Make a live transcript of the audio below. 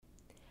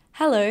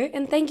Hello,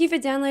 and thank you for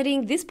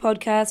downloading this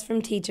podcast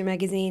from Teacher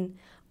Magazine.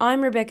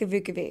 I'm Rebecca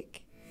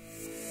Vukovic.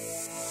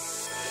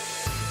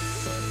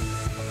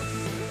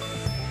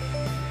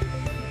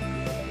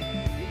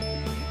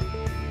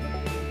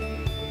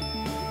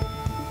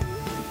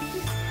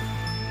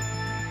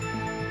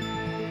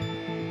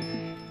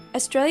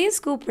 Australia's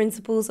school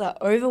principals are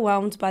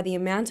overwhelmed by the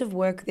amount of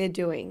work they're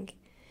doing.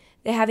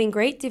 They're having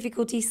great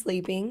difficulty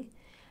sleeping,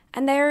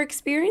 and they are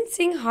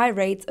experiencing high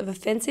rates of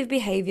offensive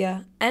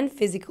behaviour and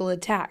physical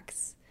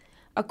attacks,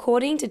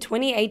 according to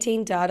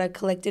 2018 data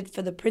collected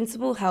for the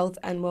Principal Health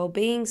and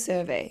Wellbeing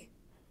Survey.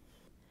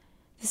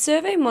 The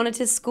survey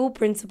monitors school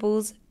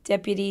principals,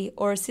 deputy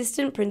or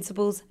assistant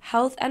principals'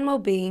 health and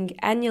wellbeing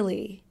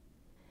annually.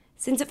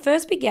 Since it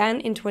first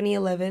began in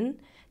 2011,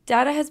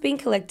 data has been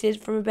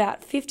collected from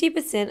about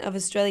 50% of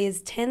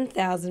Australia's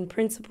 10,000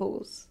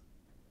 principals.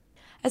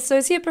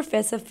 Associate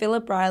Professor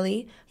Philip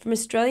Riley from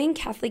Australian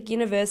Catholic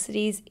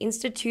University's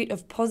Institute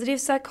of Positive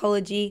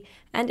Psychology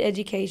and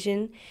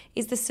Education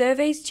is the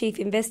survey's chief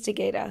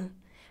investigator,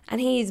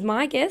 and he is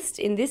my guest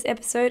in this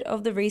episode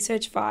of the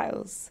Research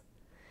Files.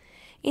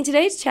 In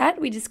today's chat,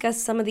 we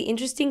discuss some of the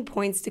interesting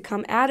points to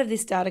come out of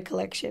this data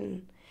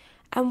collection,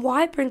 and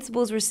why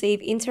principals receive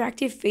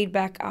interactive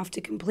feedback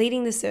after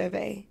completing the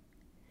survey.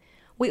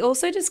 We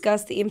also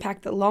discuss the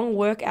impact that long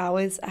work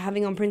hours are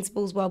having on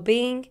principals'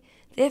 well-being,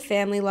 their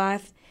family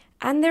life,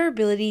 and their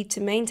ability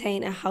to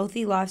maintain a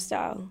healthy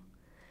lifestyle.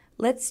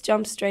 Let's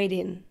jump straight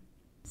in.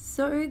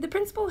 So, the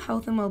Principal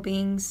Health and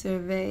Wellbeing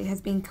Survey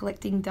has been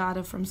collecting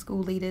data from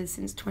school leaders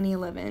since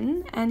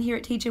 2011, and here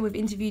at Teacher we've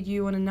interviewed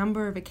you on a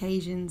number of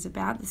occasions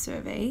about the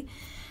survey,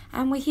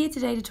 and we're here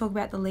today to talk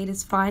about the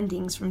latest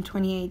findings from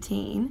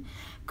 2018.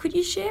 Could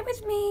you share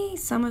with me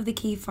some of the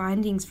key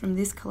findings from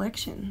this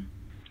collection?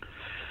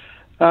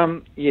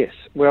 Yes.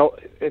 Well,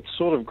 it's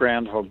sort of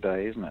Groundhog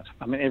Day, isn't it?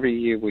 I mean, every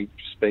year we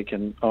speak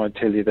and I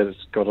tell you that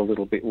it's got a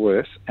little bit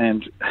worse,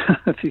 and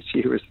this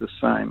year is the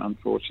same,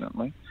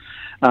 unfortunately.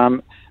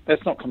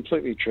 That's not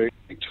completely true.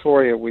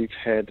 Victoria, we've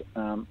had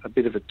a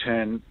bit of a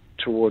turn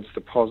towards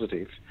the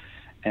positive,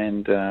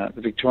 and the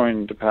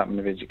Victorian Department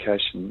of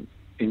Education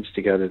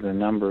instigated a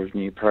number of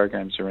new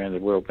programs around a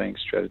wellbeing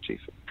strategy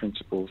for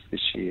principals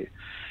this year,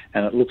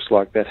 and it looks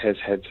like that has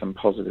had some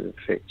positive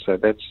effects, so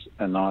that's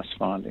a nice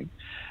finding.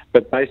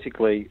 But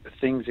basically,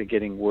 things are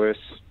getting worse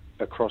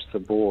across the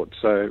board.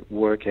 So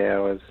work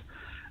hours,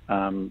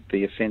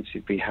 the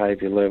offensive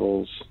behaviour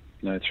levels,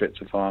 threats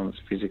of violence,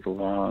 physical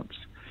violence,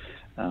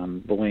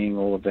 bullying,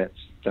 all of that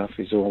stuff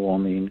is all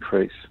on the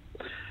increase.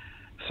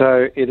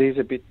 So it is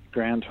a bit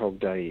Groundhog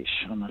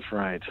Day-ish, I'm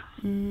afraid.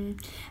 And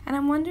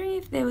I'm wondering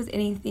if there was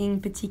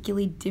anything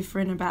particularly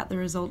different about the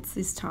results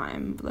this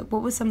time. Like,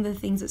 what were some of the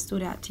things that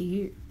stood out to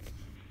you?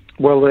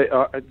 Well,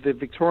 the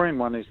Victorian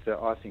one I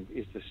think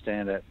is the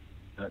standout.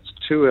 It's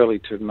too early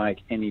to make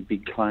any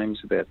big claims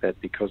about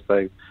that because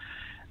they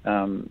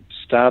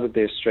started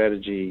their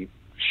strategy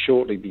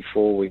shortly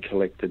before we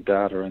collected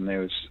data, and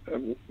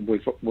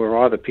we're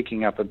either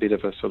picking up a bit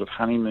of a sort of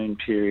honeymoon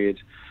period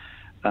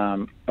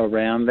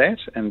around that,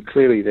 and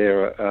clearly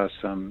there are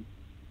some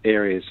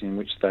areas in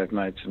which they've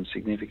made some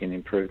significant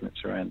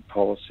improvements around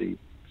policy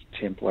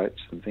templates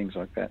and things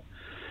like that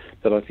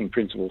I think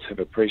principals have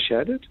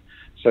appreciated.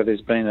 So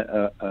there's been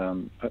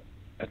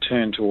a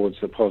turn towards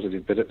the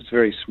positive, but it's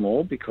very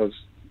small because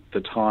the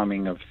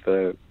timing of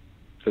the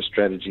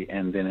strategy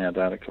and then our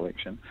data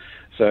collection.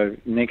 So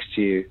this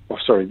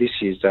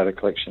year's data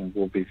collection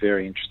will be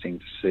very interesting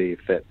to see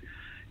if that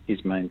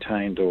is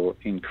maintained or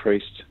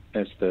increased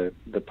as the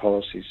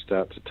policies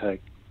start to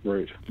take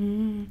root.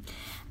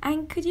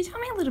 And could you tell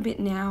me a little bit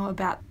now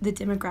about the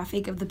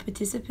demographic of the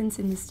participants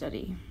in the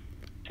study?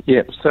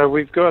 Yeah, so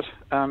we've got,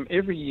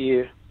 every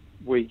year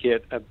we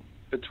get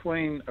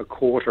between a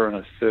quarter and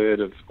a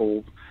third of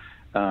all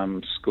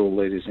school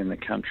leaders in the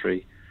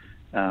country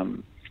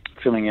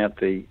filling out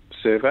the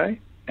survey,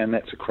 and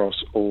that's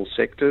across all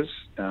sectors,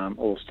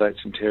 all states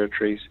and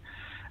territories.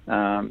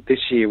 This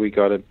year we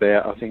got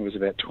about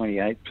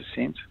 28%,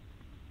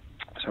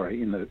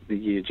 in the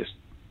year just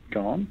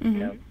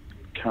gone,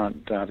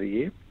 current data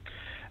year,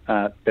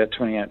 about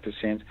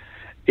 28%.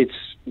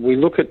 We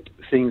look at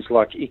things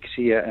like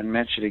ICSIA and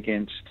match it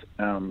against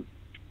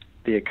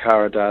the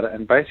ACARA data,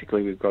 and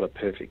basically we've got a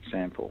perfect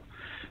sample.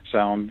 So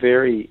I'm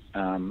very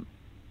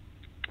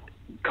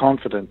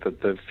confident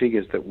that the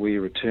figures that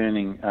we're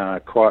returning are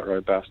quite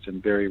robust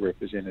and very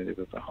representative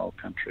of the whole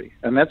country.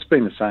 And that's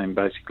been the same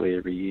basically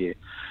every year.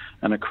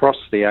 And across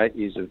the 8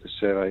 years of the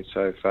survey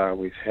so far,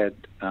 we've had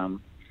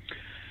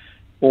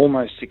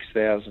almost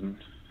 6,000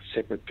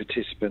 separate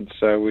participants.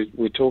 So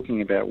we're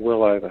talking about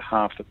well over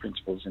half the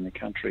principals in the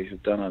country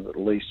have done it at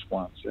least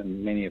once,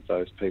 and many of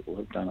those people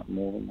have done it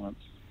more than once.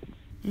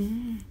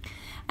 And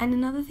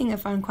another thing I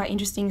find quite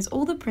interesting is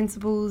all the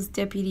principals,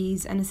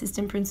 deputies and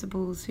assistant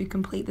principals who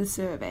complete the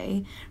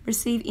survey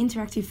receive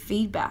interactive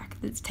feedback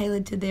that's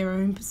tailored to their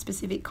own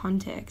specific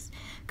context.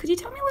 Could you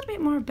tell me a little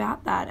bit more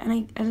about that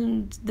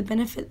and the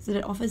benefits that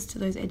it offers to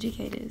those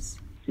educators?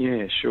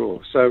 Yeah, sure.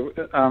 So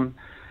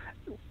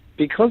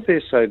because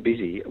they're so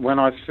busy, when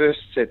I first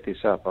set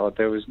this up,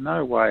 there was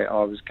no way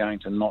I was going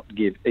to not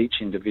give each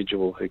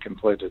individual who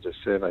completed a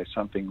survey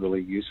something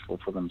really useful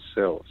for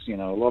themselves. You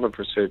know, a lot of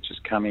researchers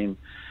come in,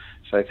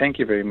 say, thank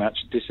you very much,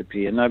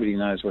 disappear. Nobody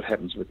knows what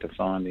happens with the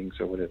findings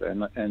or whatever.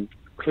 And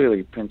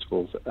clearly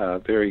principals are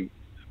very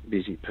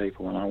busy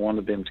people, and I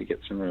wanted them to get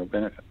some real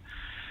benefit.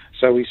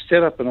 So we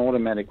set up an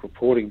automatic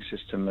reporting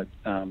system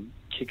that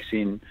kicks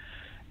in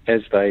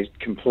as they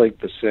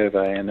complete the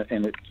survey, and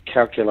it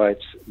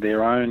calculates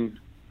their own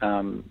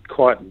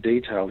quite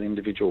detailed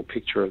individual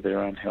picture of their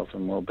own health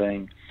and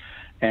well-being,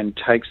 and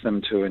takes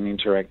them to an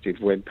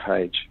interactive web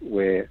page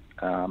where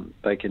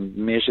they can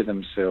measure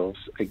themselves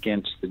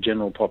against the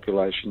general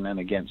population and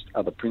against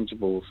other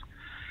principals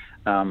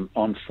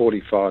on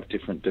 45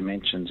 different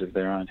dimensions of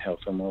their own health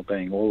and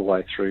well-being, all the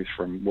way through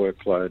from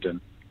workload and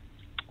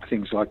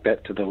things like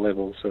that to the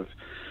levels of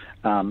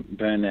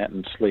burnout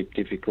and sleep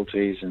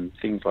difficulties and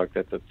things like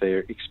that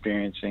they're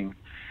experiencing.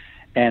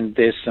 And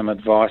there's some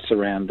advice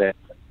around that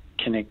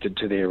connected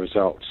to their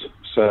results.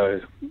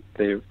 So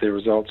their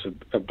results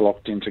are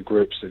blocked into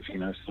groups of, you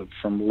know, sort of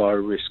from low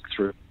risk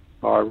through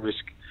high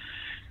risk.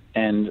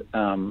 And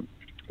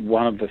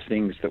one of the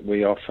things that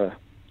we offer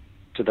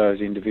to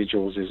those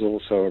individuals is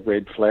also a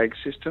red flag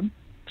system.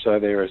 So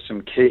there are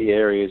some key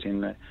areas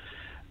in the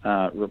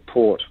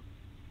report,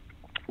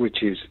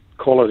 which is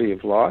quality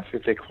of life.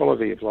 If their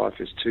quality of life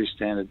is 2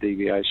 standard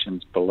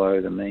deviations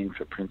below the mean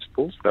for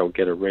principals, they'll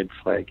get a red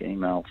flag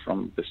email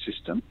from the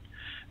system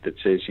that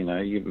says, you know,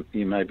 you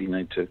maybe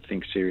need to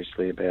think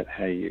seriously about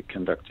how you're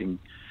conducting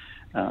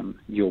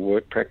your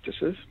work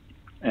practices.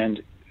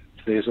 And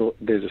there's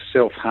a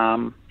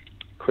self-harm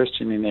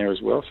question in there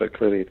as well. So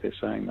clearly if they're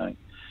saying they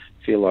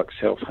feel like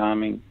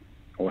self-harming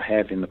or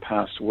have in the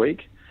past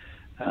week,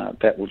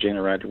 that will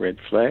generate a red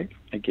flag,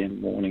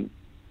 again warning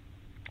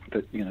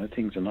that, you know,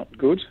 things are not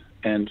good.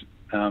 And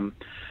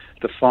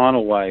the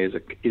final way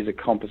is a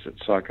composite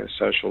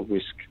psychosocial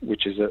risk,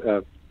 which is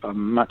a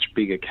much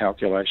bigger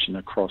calculation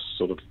across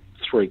sort of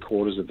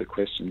 3/4 of the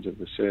questions of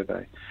the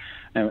survey.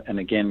 And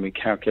again, we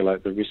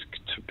calculate the risk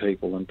to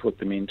people and put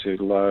them into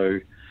low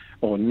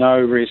or no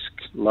risk,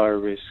 low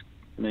risk,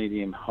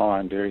 medium, high,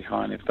 and very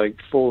high. And if they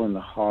fall in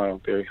the high or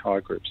very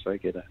high groups, they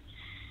get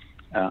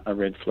a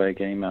red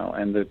flag email.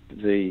 And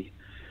the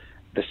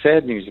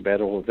sad news about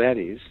all of that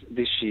is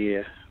this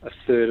year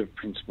 1/3 of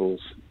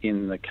principals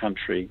in the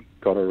country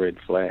got a red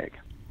flag.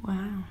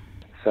 Wow.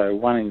 So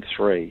 1 in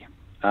 3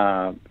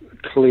 are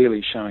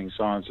clearly showing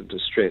signs of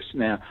distress.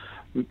 Now,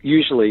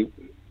 usually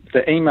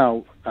the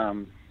email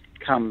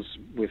comes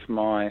with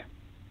my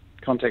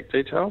contact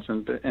details,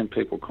 and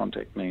people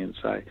contact me and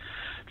say,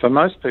 for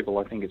most people,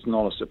 I think it's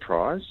not a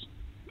surprise.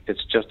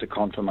 It's just a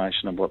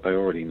confirmation of what they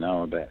already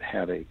know about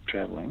how they're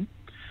travelling.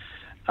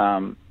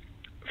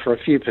 For a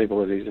few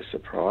people, it is a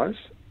surprise,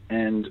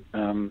 and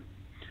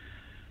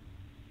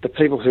the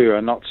people who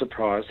are not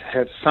surprised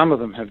some of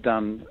them have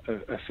done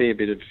a fair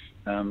bit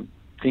of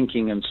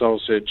thinking and soul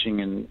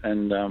searching,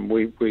 and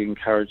we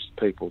encourage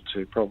people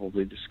to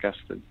probably discuss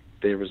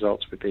their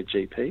results with their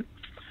GP,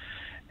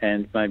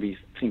 and maybe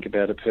think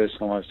about a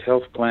personalised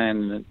health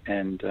plan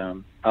and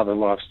other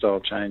lifestyle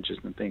changes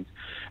and things.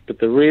 But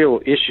the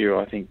real issue,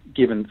 I think,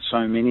 given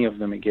so many of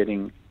them are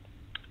getting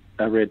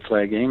a red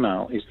flag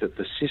email, is that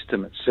the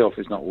system itself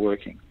is not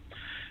working.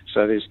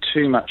 So there's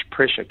too much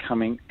pressure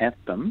coming at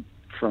them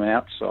from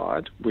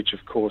outside, which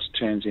of course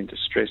turns into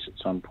stress at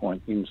some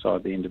point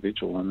inside the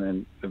individual, and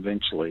then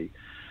eventually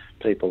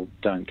people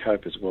don't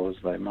cope as well as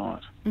they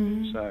might.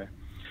 Mm-hmm. So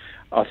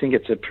I think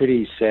it's a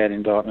pretty sad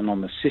indictment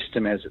on the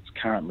system as it's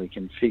currently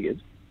configured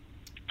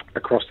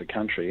across the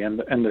country. And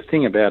the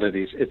thing about it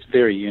is it's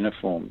very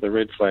uniform. The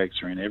red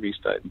flags are in every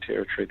state and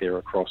territory. They're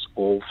across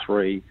all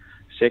 3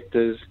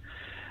 sectors.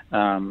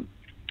 So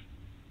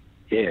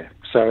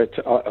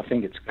I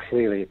think it's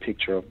clearly a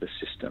picture of the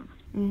system,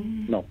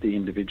 not the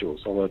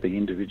individuals, although the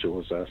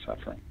individuals are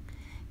suffering.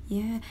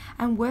 Yeah,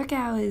 and work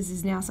hours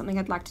is now something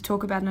I'd like to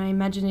talk about, and I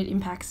imagine it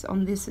impacts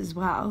on this as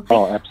well.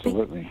 Oh,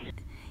 absolutely.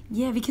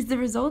 Because the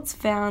results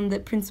found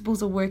that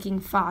principals are working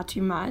far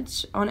too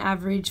much. On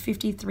average,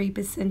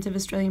 53% of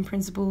Australian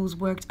principals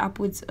worked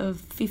upwards of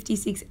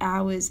 56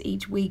 hours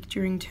each week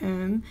during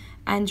term,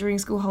 and during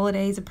school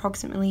holidays,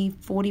 approximately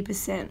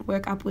 40%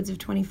 work upwards of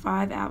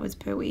 25 hours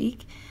per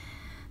week.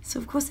 So,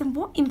 of course, then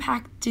what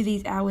impact do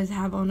these hours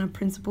have on a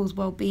principal's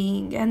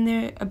well-being and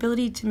their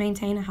ability to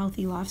maintain a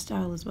healthy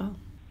lifestyle as well?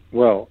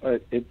 Well,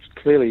 it's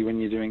clearly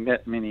when you're doing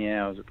that many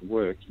hours at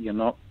work, you're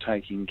not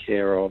taking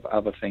care of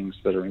other things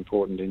that are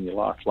important in your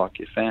life, like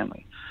your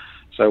family.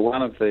 So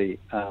one of the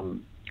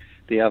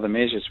other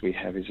measures we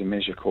have is a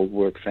measure called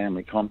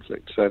work-family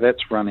conflict. So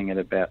that's running at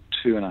about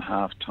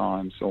 2.5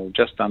 times, or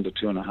just under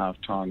 2.5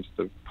 times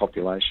the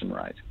population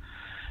rate.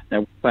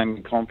 Now,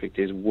 family conflict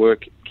is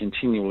work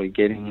continually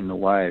getting in the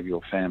way of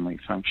your family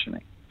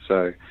functioning.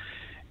 So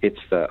it's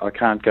I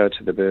can't go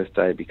to the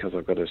birthday because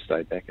I've got to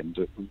stay back and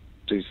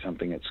do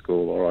something at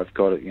school, or I've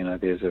got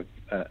it, there's an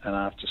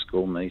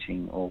after-school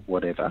meeting or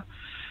whatever.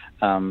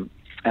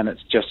 and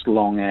it's just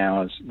long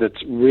hours.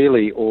 That's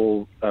really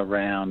all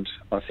around,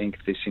 I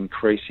think, this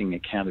increasing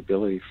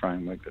accountability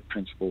framework that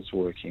principals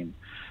work in.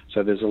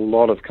 So there's a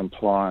lot of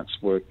compliance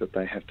work that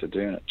they have to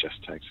do, and it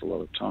just takes a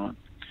lot of time.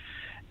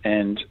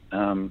 And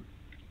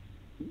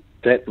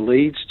that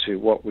leads to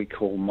what we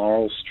call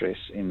moral stress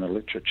in the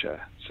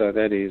literature. So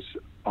that is,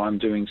 I'm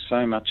doing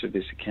so much of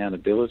this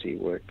accountability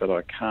work that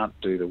I can't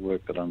do the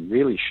work that I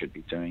really should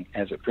be doing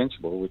as a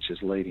principal, which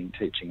is leading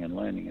teaching and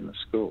learning in the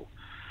school.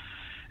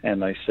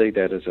 And they see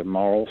that as a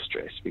moral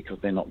stress because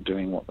they're not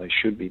doing what they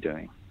should be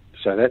doing.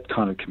 So that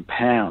kind of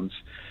compounds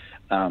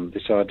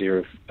this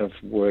idea of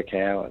work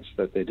hours,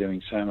 that they're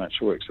doing so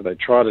much work. So they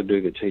try to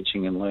do the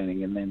teaching and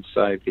learning and then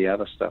save the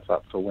other stuff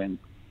up for when,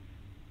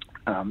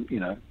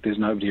 there's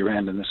nobody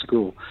around in the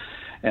school,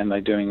 and they're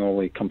doing all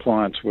the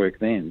compliance work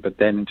then. But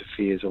that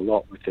interferes a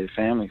lot with their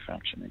family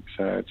functioning.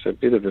 So it's a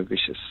bit of a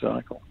vicious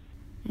cycle.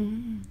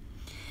 Mm.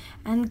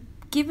 And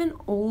given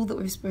all that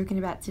we've spoken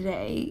about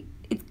today,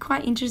 it's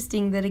quite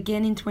interesting that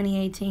again in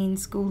 2018,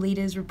 school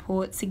leaders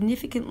report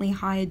significantly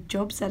higher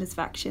job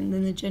satisfaction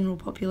than the general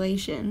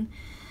population.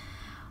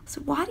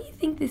 So why do you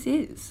think this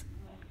is?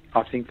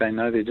 I think they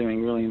know they're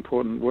doing really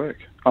important work.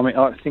 I mean,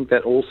 I think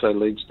that also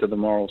leads to the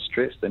moral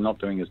stress. They're not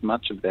doing as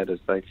much of that as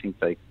they think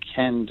they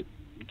can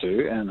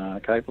do and are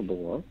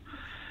capable of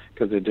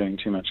because they're doing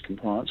too much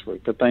compliance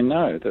work. But they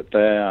know that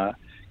they are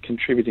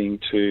contributing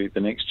to the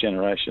next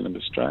generation of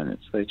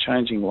Australians. They're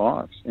changing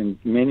lives. In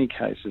many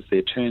cases,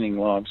 they're turning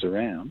lives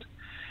around.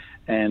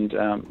 And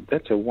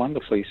that's a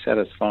wonderfully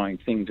satisfying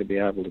thing to be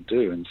able to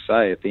do and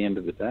say at the end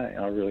of the day,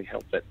 I really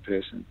helped that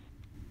person.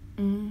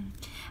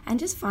 And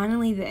just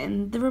finally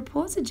then, the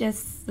report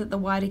suggests that the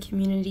wider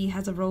community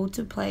has a role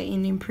to play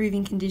in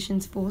improving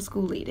conditions for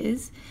school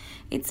leaders.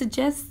 It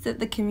suggests that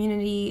the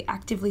community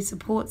actively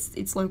supports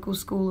its local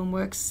school and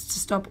works to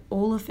stop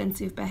all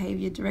offensive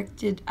behaviour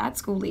directed at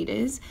school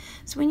leaders.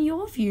 So in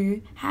your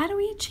view, how do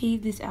we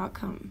achieve this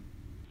outcome?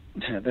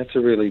 Yeah, that's a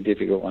really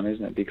difficult one,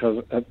 isn't it?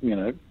 Because,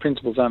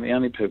 principals aren't the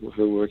only people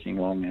who are working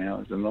long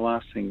hours, and the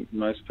last thing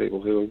most people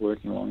who are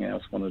working long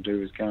hours want to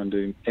do is go and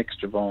do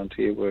extra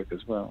volunteer work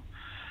as well.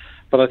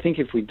 But I think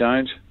if we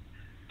don't,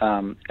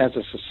 as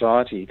a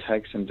society,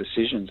 take some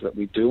decisions that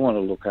we do want to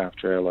look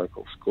after our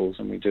local schools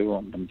and we do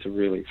want them to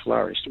really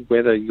flourish,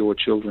 whether your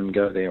children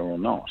go there or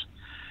not,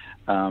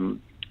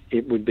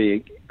 it would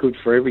be good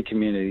for every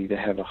community to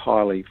have a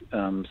highly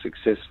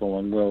successful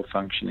and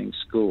well-functioning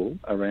school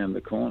around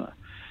the corner.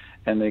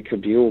 And there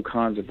could be all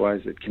kinds of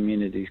ways that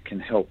communities can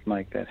help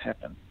make that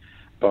happen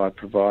by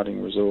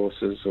providing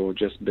resources or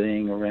just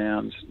being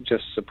around,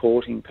 just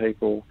supporting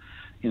people.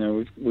 You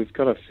know, we've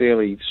got a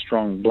fairly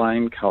strong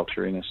blame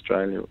culture in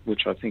Australia,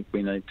 which I think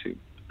we need to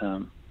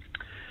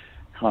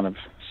kind of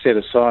set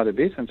aside a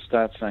bit and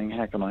start saying,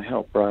 how can I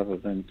help, rather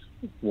than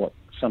what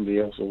somebody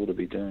else ought to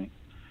be doing.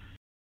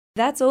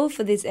 That's all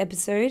for this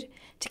episode.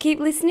 To keep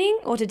listening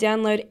or to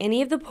download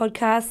any of the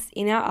podcasts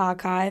in our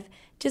archive,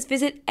 just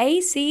visit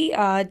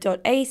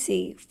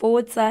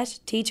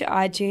acer.ac/teacher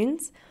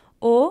iTunes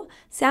or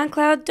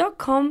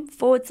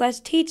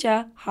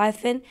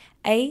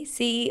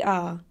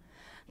soundcloud.com/teacher-acer.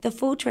 The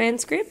full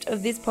transcript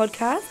of this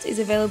podcast is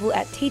available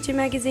at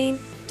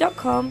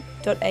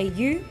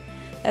teachermagazine.com.au.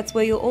 That's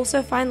where you'll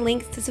also find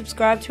links to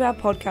subscribe to our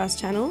podcast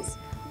channels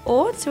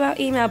or to our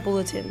email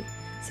bulletin,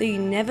 so you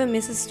never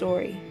miss a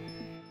story.